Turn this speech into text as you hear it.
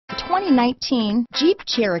2019 Jeep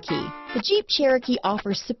Cherokee. The Jeep Cherokee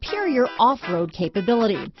offers superior off-road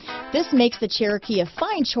capability. This makes the Cherokee a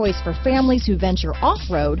fine choice for families who venture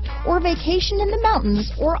off-road or vacation in the mountains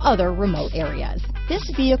or other remote areas. This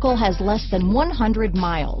vehicle has less than 100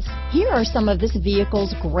 miles. Here are some of this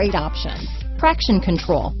vehicle's great options: traction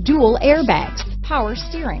control, dual airbags, power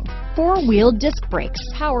steering, four-wheel disc brakes,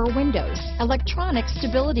 power windows, electronic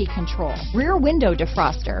stability control, rear window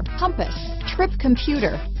defroster, compass, trip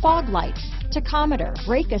computer, fog lights, tachometer,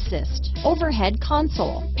 brake assist, overhead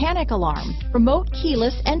console, panic alarm, remote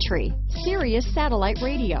keyless entry, Sirius satellite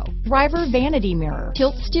radio, driver vanity mirror,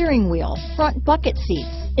 tilt steering wheel, front bucket seats.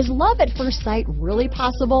 Is love at first sight really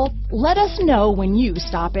possible? Let us know when you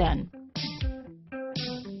stop in.